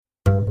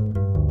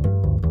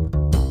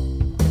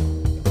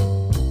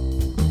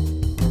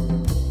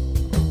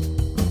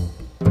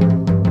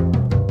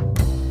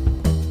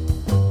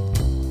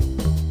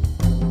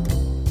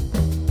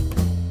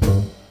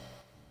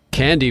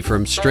Candy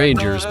from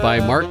Strangers by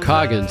Mark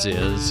Coggins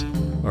is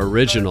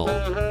original,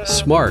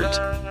 smart,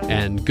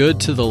 and good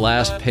to the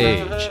last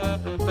page,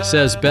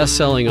 says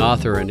best-selling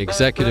author and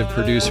executive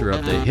producer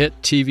of the hit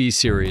TV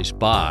series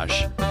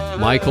Bosch,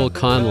 Michael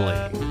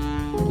Connelly.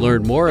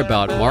 Learn more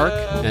about Mark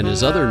and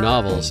his other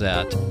novels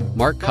at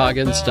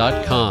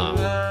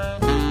markcoggins.com.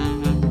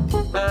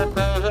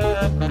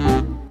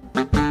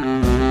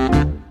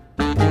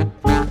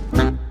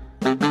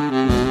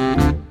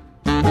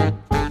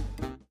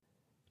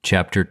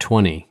 Chapter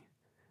 20,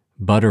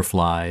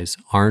 Butterflies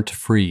Aren't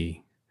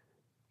Free,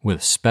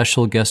 with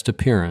special guest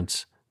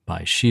appearance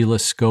by Sheila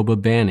Scoba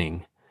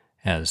Banning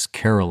as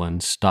Carolyn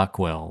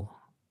Stockwell.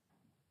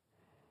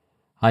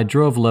 I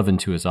drove Levin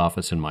to his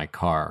office in my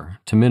car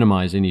to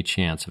minimize any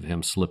chance of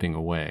him slipping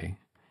away.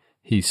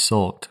 He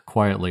sulked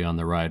quietly on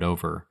the ride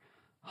over,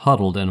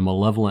 huddled in a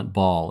malevolent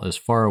ball as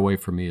far away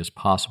from me as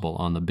possible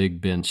on the big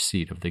bench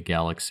seat of the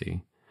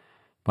Galaxy.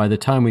 By the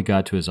time we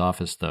got to his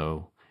office,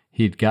 though,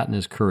 he'd gotten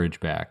his courage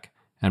back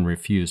and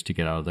refused to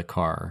get out of the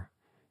car.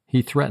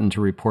 He threatened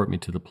to report me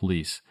to the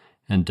police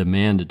and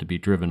demanded to be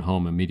driven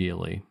home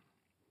immediately.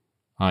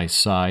 I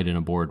sighed in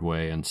a bored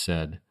way and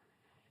said,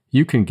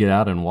 "You can get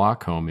out and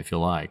walk home if you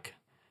like.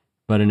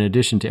 But in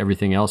addition to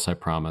everything else I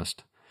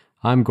promised,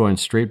 I'm going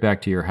straight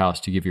back to your house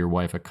to give your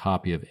wife a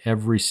copy of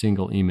every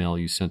single email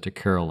you sent to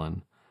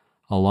Carolyn,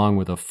 along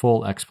with a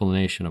full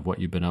explanation of what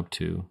you've been up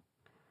to."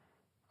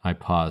 I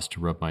paused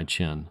to rub my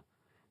chin.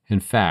 "In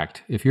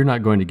fact, if you're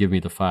not going to give me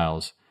the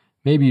files,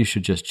 maybe you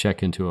should just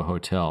check into a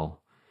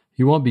hotel.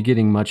 You won't be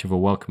getting much of a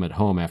welcome at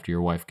home after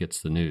your wife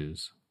gets the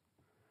news."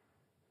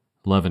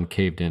 Levin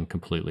caved in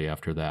completely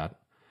after that.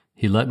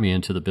 He let me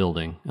into the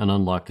building and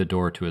unlocked the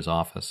door to his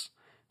office,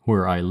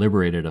 where I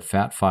liberated a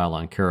fat file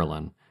on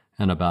Carolyn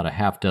and about a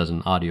half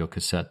dozen audio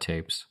cassette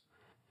tapes.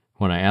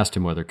 When I asked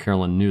him whether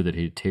Carolyn knew that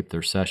he'd taped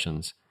their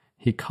sessions,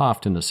 he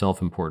coughed in a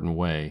self-important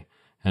way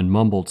and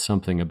mumbled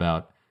something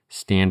about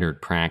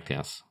standard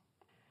practice.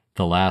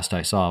 The last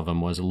I saw of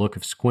him was a look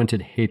of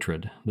squinted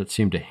hatred that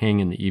seemed to hang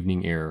in the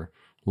evening air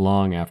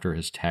long after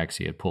his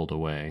taxi had pulled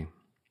away.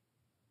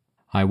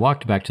 I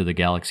walked back to the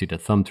Galaxy to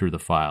thumb through the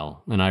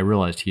file, and I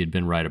realized he had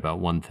been right about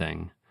one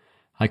thing.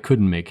 I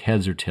couldn't make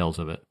heads or tails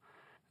of it.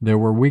 There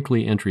were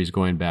weekly entries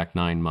going back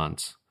 9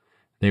 months.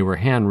 They were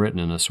handwritten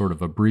in a sort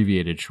of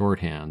abbreviated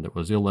shorthand that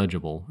was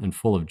illegible and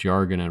full of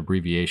jargon and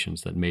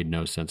abbreviations that made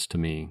no sense to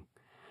me.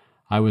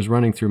 I was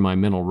running through my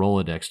mental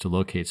Rolodex to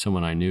locate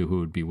someone I knew who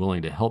would be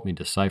willing to help me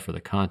decipher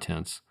the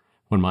contents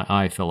when my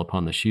eye fell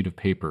upon the sheet of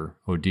paper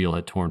Odile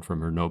had torn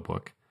from her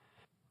notebook.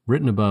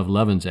 Written above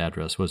Levin's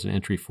address was an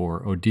entry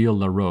for Odile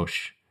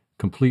LaRoche,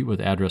 complete with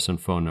address and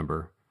phone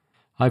number.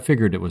 I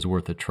figured it was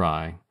worth a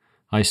try.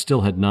 I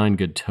still had 9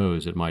 good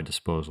toes at my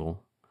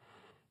disposal.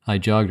 I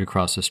jogged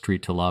across the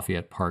street to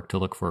Lafayette Park to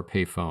look for a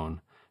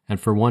payphone,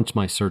 and for once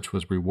my search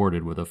was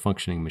rewarded with a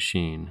functioning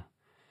machine.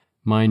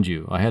 Mind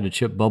you, I had to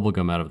chip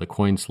bubblegum out of the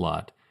coin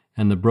slot,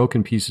 and the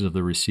broken pieces of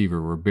the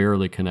receiver were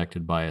barely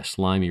connected by a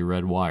slimy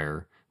red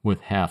wire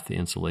with half the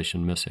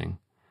insulation missing.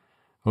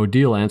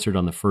 Odile answered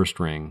on the first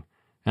ring,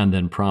 and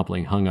then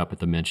promptly hung up at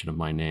the mention of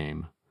my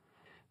name.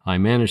 I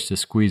managed to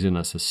squeeze in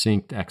a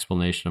succinct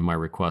explanation of my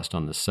request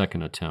on the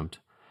second attempt,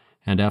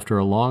 and after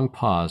a long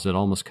pause that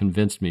almost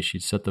convinced me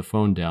she'd set the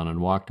phone down and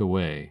walked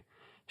away,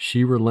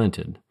 she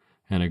relented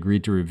and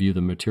agreed to review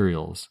the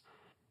materials,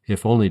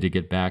 if only to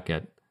get back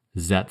at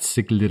 "that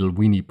sick little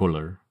weenie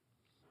puller."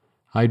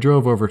 I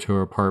drove over to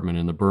her apartment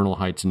in the Bernal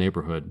Heights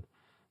neighborhood,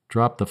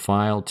 dropped the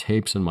file,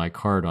 tapes, and my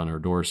card on her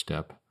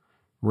doorstep,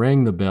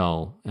 rang the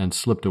bell, and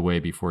slipped away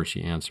before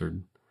she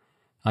answered.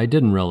 I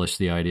didn't relish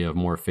the idea of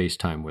more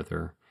FaceTime with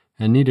her,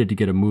 and needed to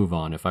get a move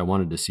on if I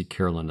wanted to see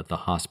Carolyn at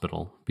the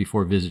hospital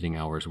before visiting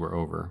hours were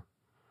over.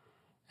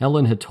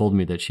 Ellen had told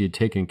me that she had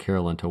taken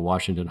Carolyn to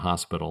Washington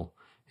Hospital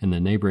in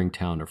the neighboring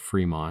town of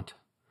Fremont.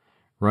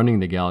 Running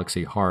the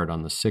Galaxy hard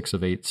on the 6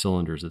 of 8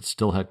 cylinders that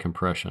still had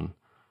compression,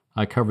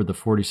 I covered the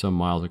 40-some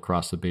miles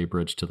across the Bay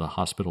Bridge to the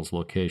hospital's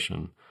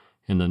location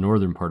in the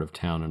northern part of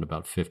town in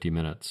about 50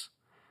 minutes.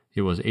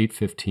 It was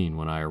 8:15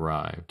 when I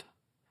arrived.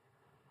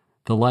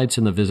 The lights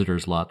in the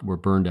visitors' lot were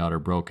burned out or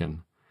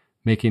broken,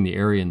 making the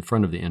area in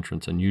front of the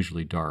entrance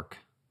unusually dark.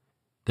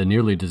 The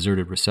nearly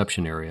deserted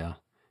reception area,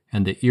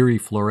 and the eerie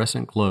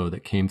fluorescent glow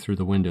that came through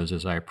the windows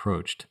as I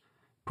approached,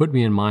 put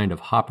me in mind of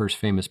Hopper's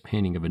famous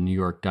painting of a New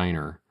York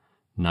diner,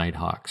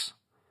 Nighthawks.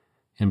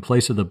 In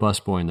place of the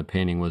busboy in the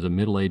painting was a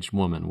middle-aged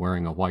woman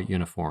wearing a white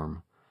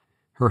uniform.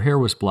 Her hair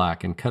was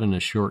black and cut in a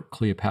short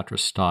Cleopatra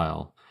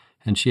style,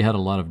 and she had a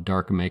lot of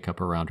dark makeup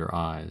around her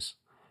eyes.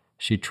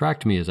 She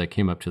tracked me as I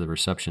came up to the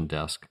reception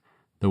desk,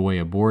 the way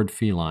a bored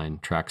feline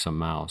tracks a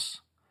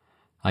mouse.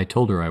 I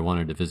told her I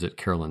wanted to visit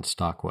Carolyn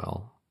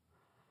Stockwell.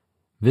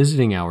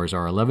 "Visiting hours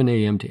are 11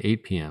 a.m. to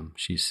 8 p.m.,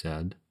 she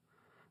said.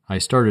 I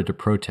started to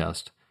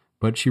protest,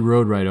 but she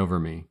rode right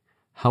over me.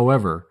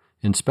 "However,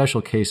 In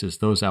special cases,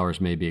 those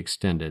hours may be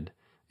extended.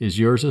 Is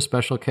yours a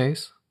special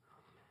case?"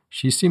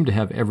 She seemed to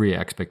have every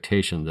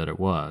expectation that it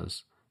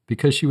was,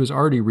 because she was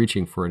already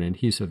reaching for an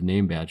adhesive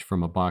name badge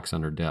from a box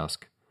on her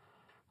desk.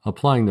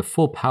 Applying the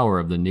full power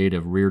of the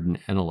native Reardon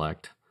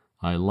intellect,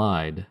 I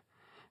lied.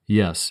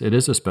 "Yes, it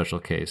is a special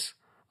case.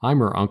 I'm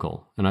her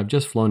uncle, and I've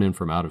just flown in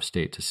from out of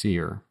state to see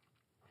her."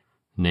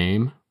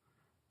 "Name?"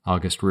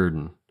 "August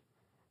Reardon."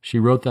 She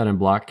wrote that in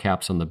block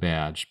caps on the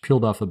badge,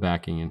 peeled off the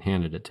backing, and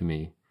handed it to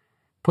me.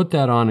 "Put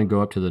that on and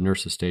go up to the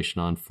nurse's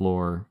station on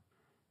floor."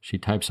 She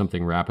typed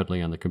something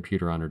rapidly on the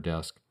computer on her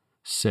desk.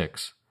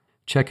 6.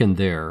 "Check in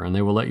there, and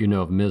they will let you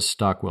know if Ms.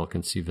 Stockwell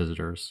can see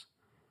visitors."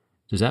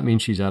 "Does that mean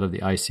she's out of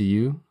the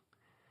ICU?"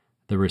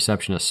 The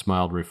receptionist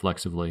smiled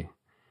reflexively.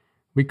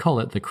 "We call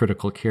it the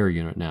critical care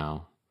unit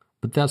now.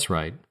 But that's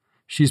right.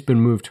 She's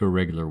been moved to a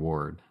regular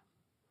ward."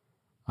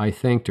 I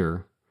thanked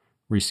her,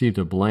 received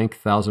a blank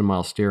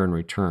 1,000-mile stare in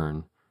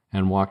return,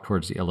 and walked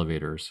towards the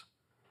elevators.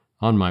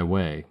 On my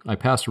way, I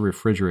passed a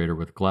refrigerator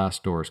with glass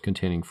doors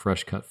containing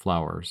fresh-cut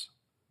flowers.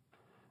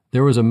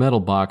 There was a metal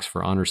box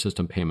for honor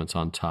system payments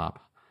on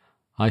top.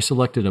 I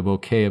selected a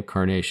bouquet of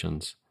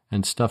carnations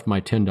and stuffed my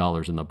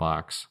 $10 in the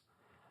box.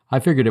 I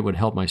figured it would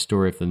help my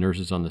story if the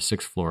nurses on the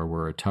 6th floor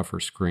were a tougher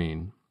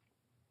screen.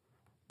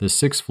 The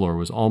 6th floor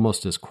was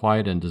almost as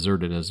quiet and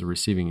deserted as the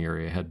receiving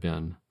area had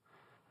been.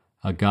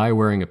 A guy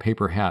wearing a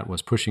paper hat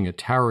was pushing a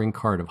towering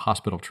cart of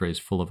hospital trays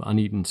full of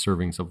uneaten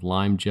servings of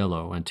lime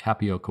jello and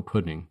tapioca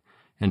pudding,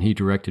 and he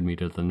directed me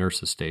to the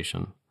nurse's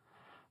station.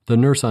 The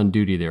nurse on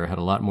duty there had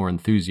a lot more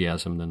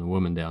enthusiasm than the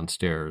woman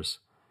downstairs.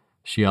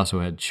 She also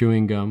had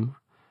chewing gum,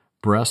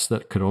 breasts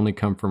that could only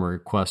come from a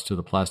request to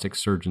the plastic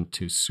surgeon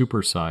to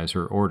supersize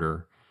her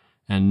order,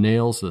 and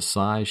nails the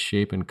size,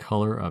 shape, and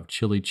color of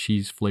chili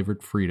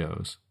cheese-flavored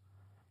Fritos.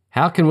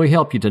 "How can we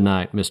help you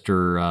tonight,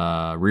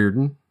 Mr.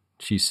 Reardon?"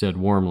 she said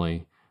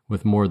warmly,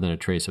 with more than a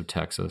trace of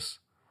Texas.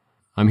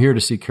 "I'm here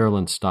to see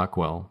Carolyn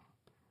Stockwell."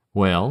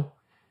 "Well,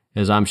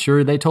 as I'm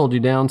sure they told you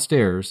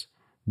downstairs,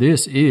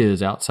 this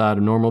is outside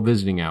of normal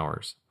visiting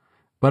hours,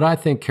 but I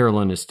think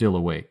Carolyn is still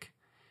awake.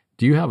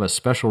 Do you have a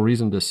special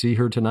reason to see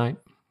her tonight?"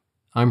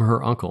 "I'm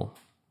her uncle,"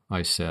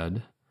 I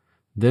said.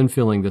 Then,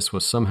 feeling this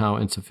was somehow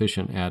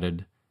insufficient,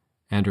 added,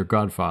 "and her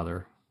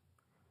godfather."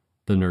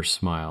 The nurse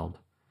smiled.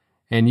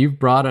 "And you've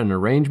brought an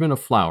arrangement of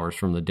flowers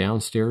from the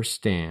downstairs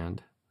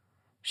stand."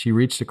 She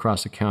reached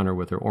across the counter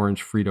with her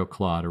orange Frito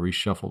claw to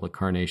reshuffle the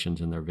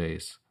carnations in their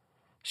vase.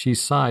 She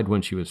sighed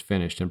when she was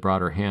finished and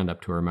brought her hand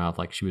up to her mouth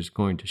like she was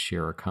going to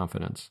share her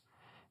confidence.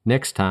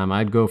 "Next time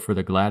I'd go for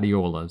the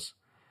gladiolas.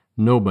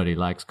 Nobody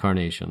likes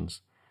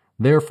carnations.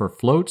 They're for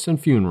floats and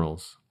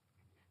funerals."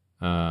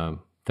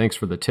 Thanks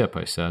for the tip,"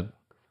 I said.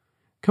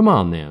 "Come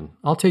on, then.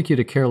 I'll take you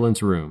to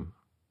Carolyn's room."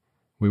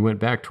 We went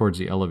back towards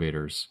the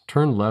elevators,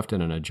 turned left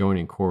in an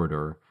adjoining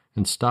corridor,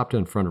 and stopped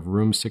in front of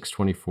room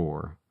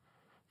 624.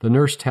 The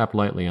nurse tapped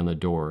lightly on the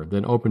door,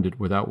 then opened it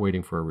without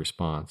waiting for a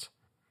response.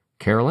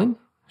 "Carolyn?"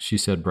 she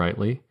said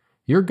brightly.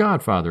 "Your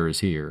godfather is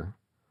here."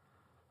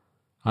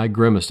 I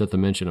grimaced at the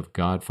mention of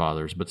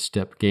godfathers, but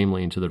stepped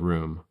gamely into the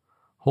room,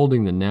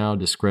 holding the now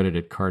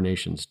discredited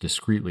carnations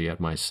discreetly at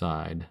my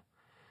side.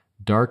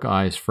 Dark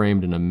eyes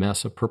framed in a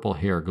mess of purple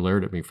hair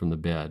glared at me from the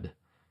bed.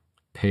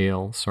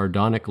 Pale,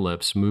 sardonic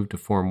lips moved to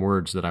form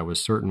words that I was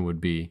certain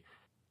would be,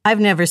 "I've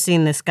never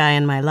seen this guy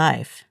in my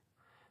life."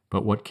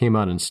 But what came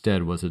out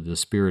instead was a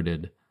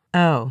dispirited,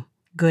 "Oh,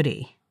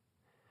 goody."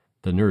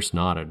 The nurse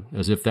nodded,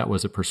 as if that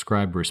was a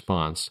prescribed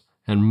response,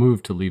 and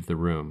moved to leave the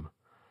room.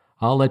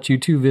 "I'll let you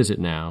two visit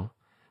now,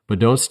 but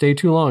don't stay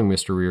too long,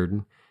 Mr.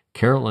 Reardon.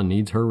 Carolyn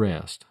needs her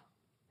rest."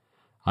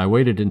 I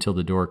waited until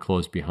the door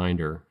closed behind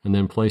her, and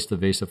then placed the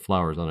vase of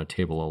flowers on a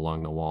table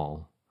along the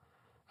wall.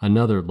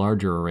 Another,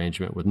 larger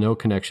arrangement with no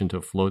connection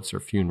to floats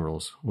or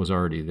funerals was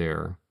already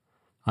there.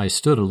 I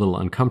stood a little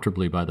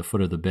uncomfortably by the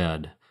foot of the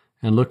bed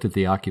and looked at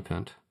the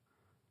occupant.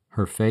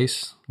 Her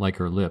face, like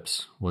her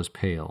lips, was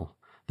pale.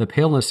 The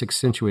paleness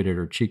accentuated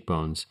her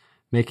cheekbones,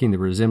 making the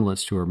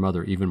resemblance to her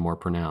mother even more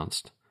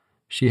pronounced.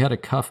 She had a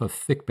cuff of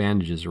thick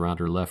bandages around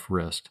her left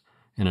wrist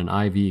and an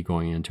IV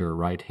going into her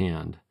right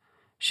hand.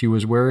 She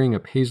was wearing a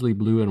paisley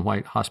blue and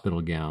white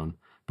hospital gown,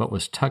 but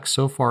was tucked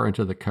so far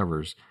into the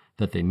covers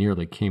that they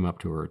nearly came up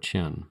to her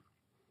chin.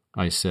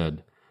 I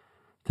said,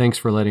 "Thanks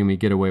for letting me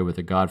get away with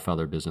the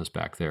godfather business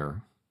back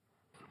there."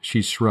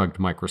 She shrugged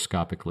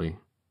microscopically.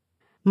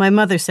 "My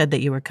mother said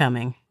that you were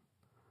coming."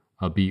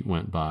 A beat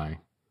went by.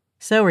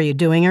 "So are you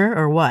doing her,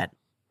 or what?"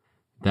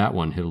 That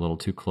one hit a little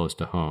too close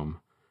to home.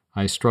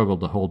 I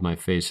struggled to hold my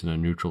face in a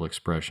neutral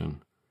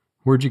expression.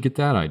 "Where'd you get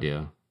that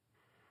idea?"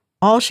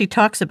 "All she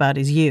talks about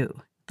is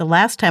you. The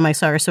last time I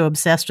saw her so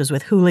obsessed was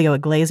with Julio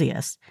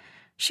Iglesias.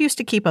 She used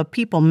to keep a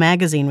People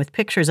magazine with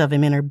pictures of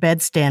him in her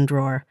bedstand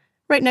drawer,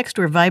 right next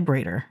to her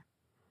vibrator."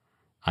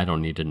 "I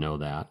don't need to know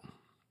that."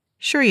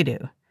 "Sure you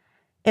do.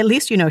 At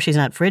least you know she's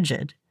not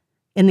frigid,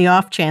 in the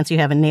off chance you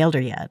haven't nailed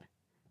her yet.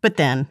 But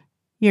then,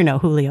 you're no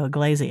Julio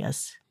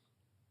Iglesias."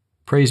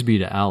 Praise be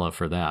to Allah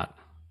for that.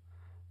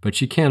 But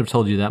she can't have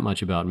told you that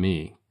much about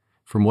me.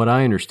 From what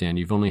I understand,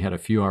 you've only had a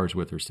few hours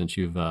with her since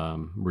you've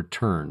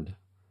returned.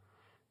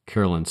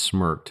 Carolyn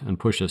smirked and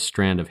pushed a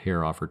strand of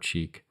hair off her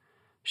cheek.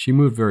 She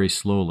moved very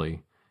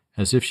slowly,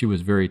 as if she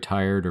was very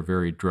tired or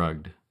very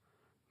drugged.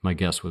 My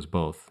guess was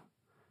both.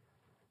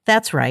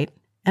 That's right,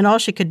 and all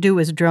she could do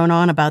was drone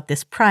on about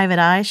this private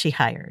eye she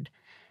hired,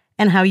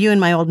 and how you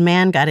and my old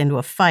man got into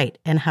a fight,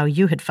 and how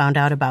you had found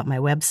out about my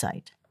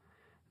website.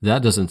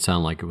 That doesn't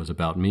sound like it was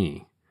about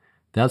me.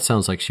 That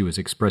sounds like she was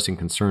expressing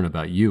concern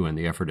about you and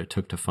the effort it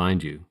took to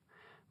find you.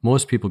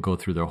 Most people go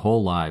through their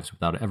whole lives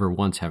without ever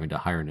once having to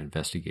hire an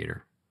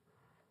investigator.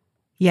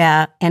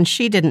 Yeah, and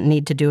she didn't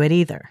need to do it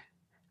either.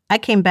 I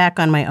came back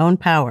on my own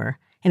power,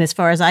 and as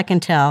far as I can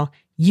tell,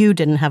 you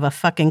didn't have a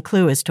fucking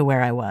clue as to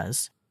where I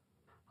was.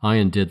 I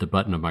undid the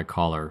button of my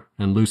collar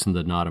and loosened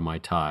the knot of my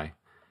tie,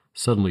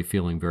 suddenly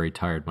feeling very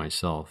tired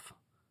myself.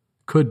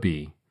 Could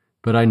be,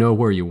 but I know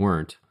where you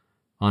weren't.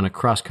 On a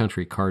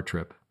cross-country car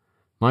trip.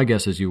 My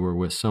guess is you were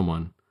with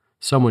someone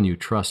you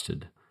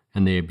trusted,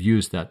 and they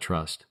abused that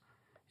trust.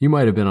 You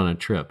might have been on a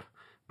trip,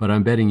 but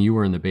I'm betting you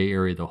were in the Bay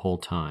Area the whole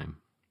time.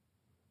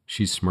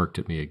 She smirked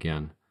at me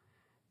again.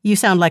 You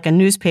sound like a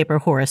newspaper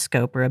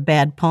horoscope or a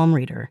bad palm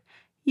reader.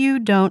 You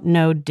don't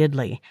know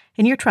diddly,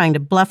 and you're trying to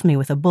bluff me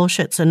with a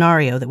bullshit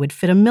scenario that would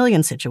fit a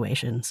million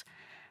situations.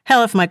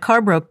 Hell, if my car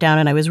broke down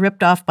and I was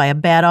ripped off by a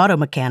bad auto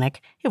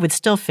mechanic, it would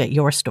still fit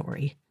your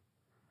story.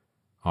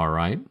 All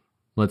right,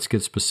 let's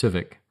get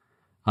specific.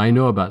 I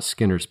know about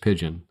Skinner's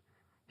pigeon.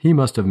 He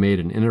must have made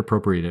an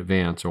inappropriate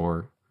advance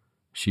or...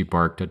 She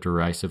barked a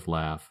derisive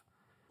laugh.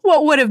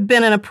 What would have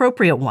been an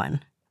appropriate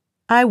one?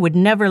 I would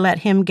never let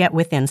him get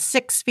within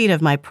 6 feet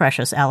of my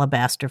precious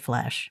alabaster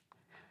flesh.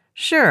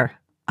 Sure,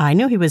 I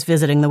knew he was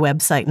visiting the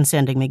website and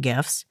sending me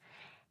gifts,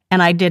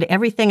 and I did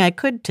everything I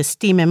could to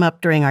steam him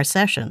up during our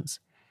sessions.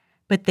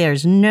 But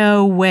there's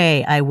no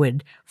way I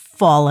would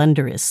fall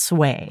under his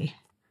sway.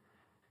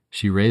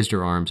 She raised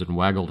her arms and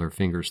waggled her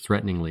fingers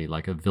threateningly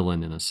like a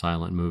villain in a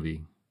silent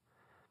movie.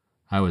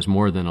 I was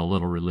more than a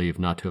little relieved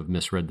not to have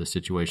misread the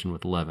situation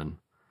with Levin.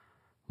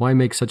 Why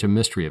make such a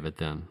mystery of it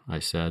then? I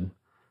said.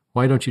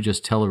 Why don't you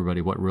just tell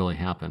everybody what really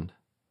happened?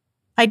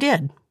 I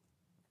did.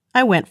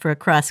 I went for a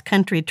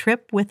cross-country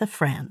trip with a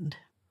friend.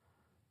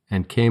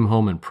 And came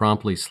home and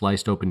promptly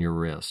sliced open your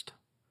wrist.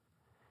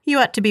 You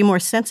ought to be more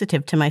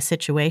sensitive to my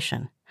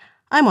situation.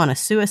 I'm on a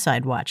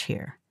suicide watch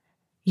here.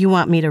 You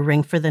want me to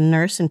ring for the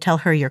nurse and tell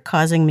her you're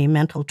causing me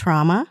mental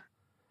trauma?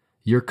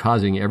 You're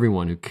causing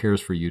everyone who cares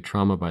for you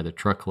trauma by the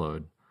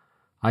truckload.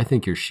 I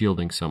think you're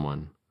shielding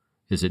someone.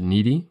 Is it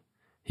Needy?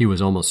 He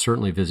was almost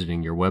certainly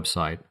visiting your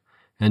website,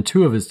 and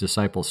 2 of his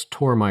disciples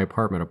tore my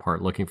apartment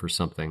apart looking for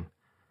something.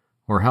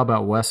 Or how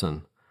about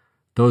Wesson?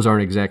 Those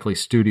aren't exactly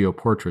studio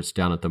portraits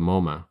down at the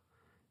MoMA.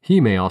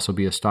 He may also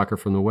be a stalker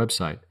from the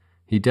website.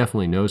 He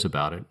definitely knows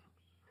about it.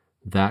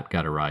 That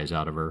got a rise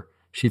out of her.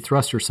 She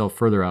thrust herself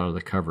further out of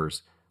the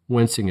covers,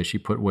 wincing as she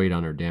put weight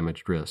on her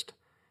damaged wrist.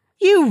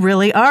 You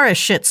really are a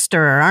shit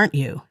stirrer, aren't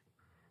you?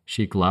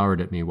 She glowered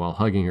at me while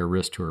hugging her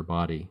wrist to her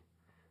body.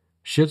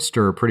 Shit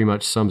stirrer pretty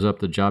much sums up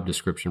the job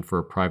description for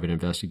a private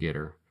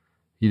investigator.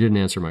 You didn't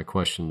answer my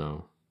question,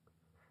 though.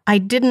 I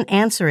didn't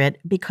answer it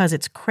because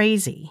it's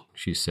crazy,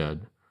 she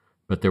said,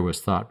 but there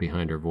was thought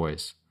behind her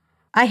voice.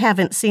 I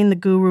haven't seen the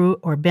guru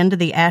or been to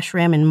the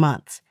ashram in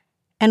months,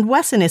 and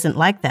Wesson isn't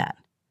like that.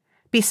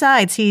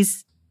 Besides,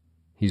 he's...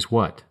 He's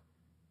what?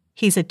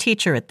 He's a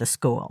teacher at the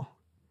school.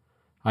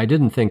 I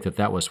didn't think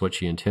that was what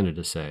she intended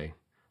to say.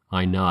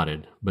 I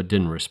nodded, but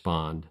didn't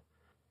respond.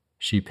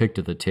 She picked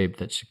at the tape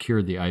that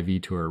secured the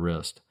IV to her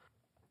wrist.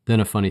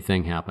 Then a funny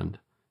thing happened.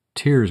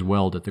 Tears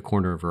welled at the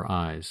corner of her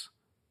eyes.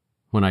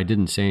 When I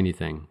didn't say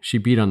anything, she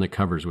beat on the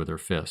covers with her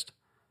fist.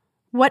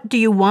 What do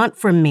you want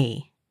from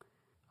me?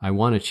 I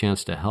want a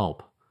chance to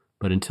help,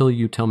 but until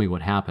you tell me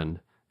what happened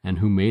and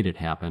who made it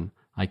happen,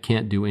 I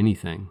can't do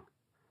anything.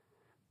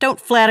 Don't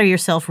flatter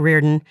yourself,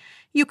 Reardon.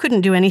 You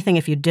couldn't do anything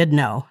if you did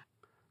know.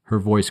 Her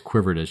voice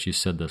quivered as she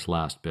said this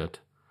last bit.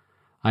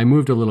 I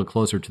moved a little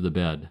closer to the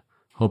bed,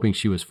 hoping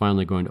she was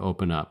finally going to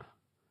open up.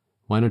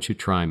 Why don't you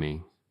try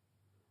me?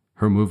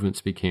 Her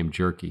movements became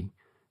jerky.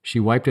 She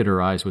wiped at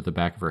her eyes with the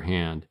back of her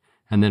hand,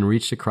 and then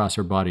reached across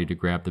her body to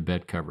grab the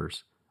bed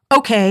covers.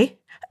 Okay,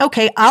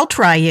 I'll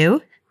try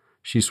you.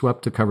 She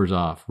swept the covers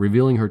off,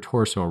 revealing her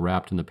torso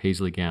wrapped in the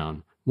paisley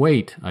gown.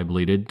 Wait, I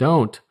bleated,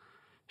 don't.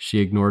 She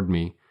ignored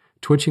me,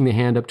 twitching the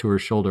hand up to her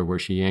shoulder where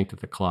she yanked at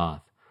the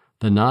cloth.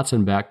 The knots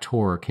and back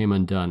tore came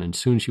undone, and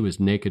soon she was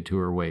naked to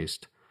her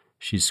waist.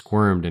 She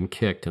squirmed and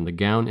kicked, and the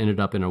gown ended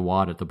up in a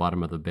wad at the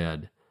bottom of the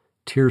bed.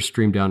 Tears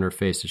streamed down her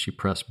face as she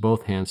pressed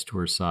both hands to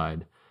her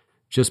side,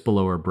 just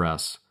below her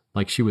breasts,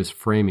 like she was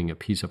framing a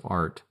piece of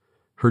art.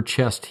 Her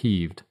chest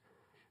heaved.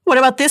 What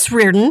about this,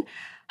 Reardon?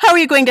 How are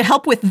you going to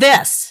help with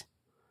this?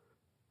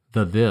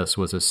 The this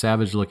was a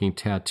savage-looking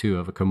tattoo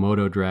of a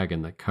Komodo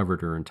dragon that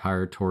covered her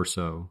entire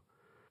torso.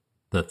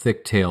 The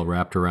thick tail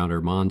wrapped around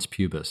her mons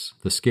pubis.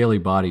 The scaly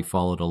body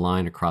followed a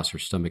line across her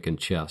stomach and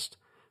chest,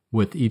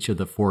 with each of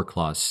the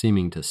foreclaws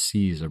seeming to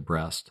seize a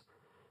breast.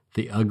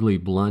 The ugly,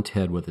 blunt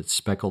head with its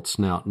speckled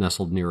snout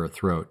nestled near her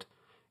throat,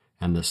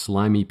 and the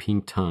slimy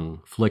pink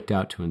tongue flicked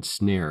out to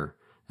ensnare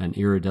an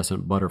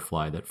iridescent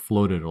butterfly that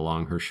floated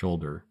along her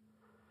shoulder.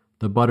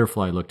 The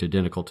butterfly looked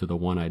identical to the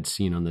one I'd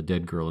seen on the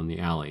dead girl in the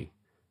alley.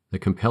 The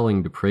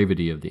compelling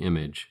depravity of the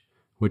image,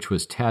 which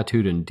was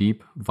tattooed in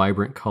deep,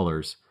 vibrant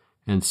colors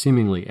and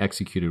seemingly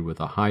executed with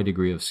a high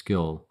degree of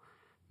skill,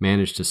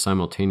 managed to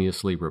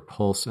simultaneously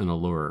repulse and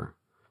allure.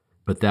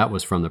 But that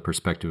was from the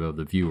perspective of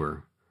the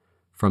viewer.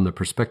 From the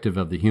perspective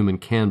of the human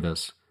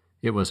canvas,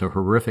 it was a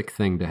horrific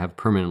thing to have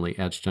permanently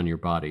etched on your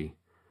body.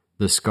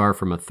 The scar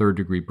from a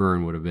third-degree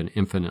burn would have been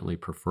infinitely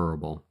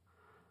preferable.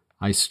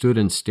 I stood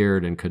and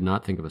stared and could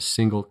not think of a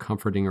single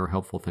comforting or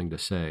helpful thing to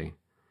say.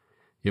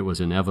 It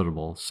was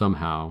inevitable,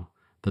 somehow,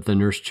 that the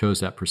nurse chose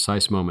that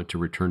precise moment to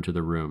return to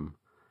the room.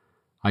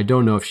 I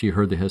don't know if she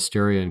heard the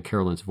hysteria in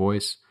Carolyn's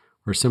voice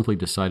or simply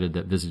decided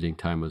that visiting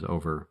time was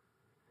over.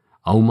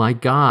 "Oh my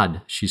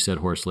God," she said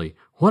hoarsely.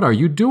 "What are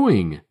you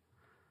doing?"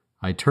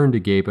 I turned to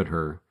gape at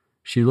her.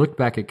 She looked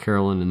back at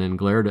Carolyn and then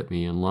glared at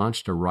me and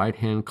launched a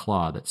right-hand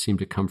claw that seemed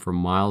to come from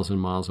miles and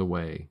miles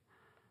away.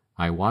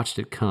 I watched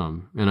it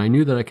come, and I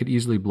knew that I could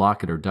easily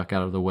block it or duck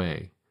out of the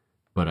way.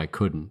 But I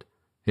couldn't.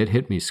 It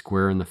hit me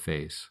square in the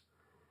face.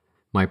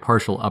 My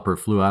partial upper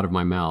flew out of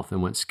my mouth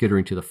and went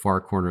skittering to the far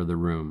corner of the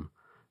room.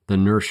 The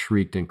nurse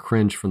shrieked and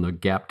cringed from the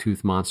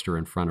gap-toothed monster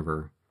in front of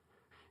her.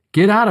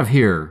 "Get out of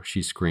here!"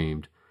 she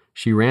screamed.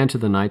 She ran to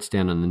the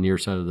nightstand on the near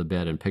side of the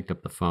bed and picked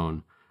up the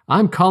phone.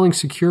 "I'm calling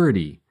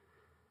security!"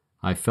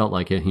 I felt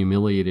like a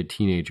humiliated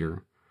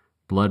teenager.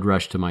 Blood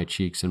rushed to my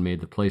cheeks and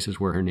made the places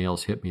where her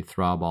nails hit me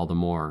throb all the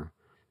more.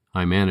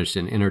 I managed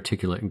an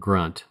inarticulate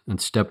grunt and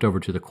stepped over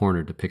to the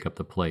corner to pick up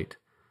the plate.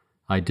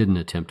 I didn't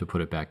attempt to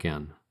put it back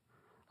in.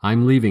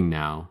 "I'm leaving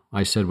now,"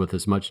 I said with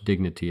as much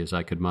dignity as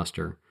I could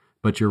muster,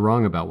 "but you're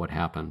wrong about what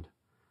happened."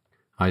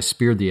 I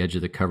speared the edge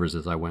of the covers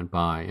as I went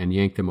by and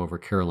yanked them over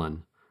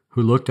Carolyn,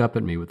 who looked up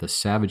at me with the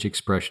savage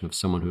expression of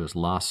someone who has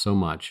lost so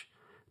much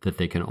that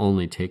they can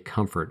only take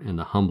comfort in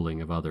the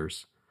humbling of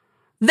others.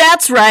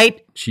 "That's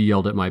right," she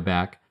yelled at my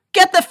back.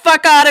 "Get the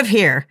fuck out of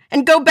here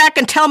and go back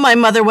and tell my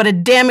mother what a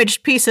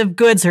damaged piece of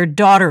goods her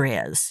daughter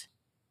is."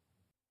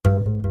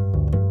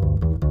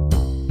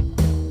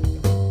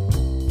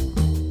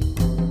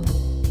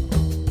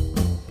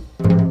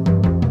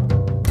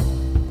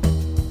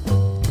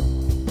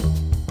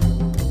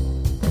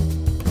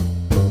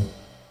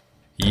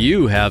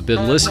 You have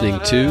been listening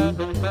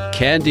to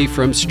Candy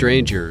from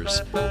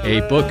Strangers,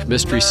 a book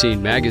Mystery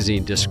Scene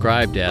magazine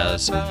described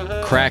as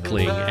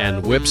crackling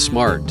and whip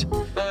smart.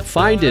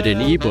 Find it in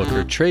ebook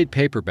or trade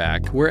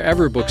paperback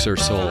wherever books are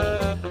sold.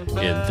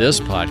 In this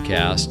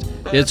podcast,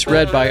 it's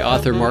read by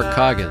author Mark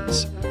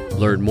Coggins.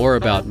 Learn more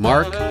about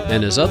Mark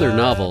and his other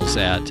novels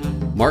at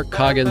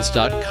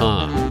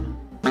markcoggins.com.